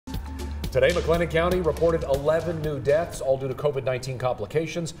Today, McLennan County reported 11 new deaths, all due to COVID-19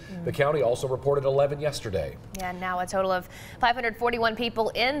 complications. The county also reported 11 yesterday. Yeah, now a total of 541 people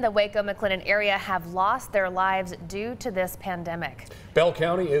in the Waco-McLennan area have lost their lives due to this pandemic. Bell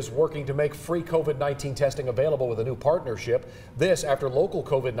County is working to make free COVID-19 testing available with a new partnership. This after local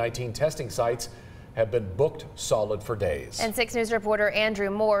COVID-19 testing sites have been booked solid for days. And 6 News reporter Andrew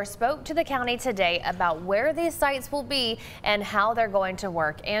Moore spoke to the county today about where these sites will be and how they're going to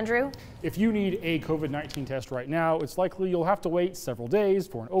work. Andrew? If you need a COVID-19 test right now, it's likely you'll have to wait several days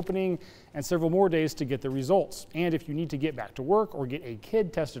for an opening and several more days to get the results. And if you need to get back to work or get a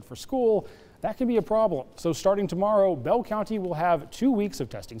kid tested for school, that can be a problem. So starting tomorrow, Bell County will have 2 weeks of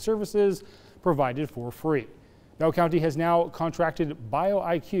testing services provided for free. Bell County has now contracted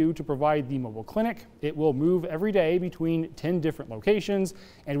BioIQ to provide the mobile clinic. It will move every day between 10 different locations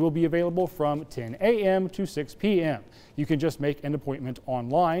and will be available from 10 a.m. to 6 p.m. You can just make an appointment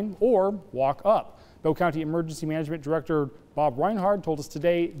online or walk up. Bell County Emergency Management Director Bob Reinhardt told us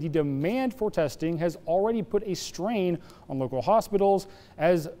today the demand for testing has already put a strain on local hospitals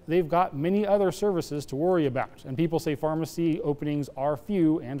as they've got many other services to worry about. And people say pharmacy openings are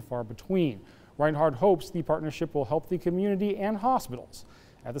few and far between. Reinhardt hopes the partnership will help the community and hospitals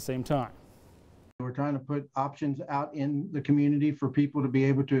at the same time. We're trying to put options out in the community for people to be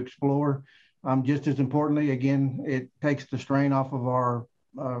able to explore. Just as importantly, again, it takes the strain off of our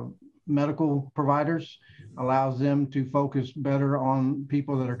medical providers, allows them to focus better on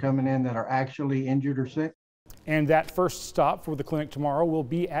people that are coming in that are actually injured or sick. And that first stop for the clinic tomorrow will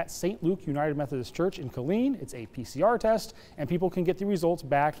be at St. Luke United Methodist Church in Killeen. It's a PCR test, and people can get the results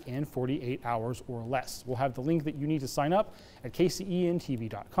back in 48 hours or less. We'll have the link that you need to sign up at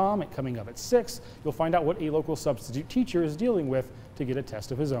kcentv.com. And coming up at 6, you'll find out what a local substitute teacher is dealing with to get a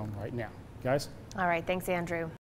test of his own right now. Guys? All right, thanks, Andrew.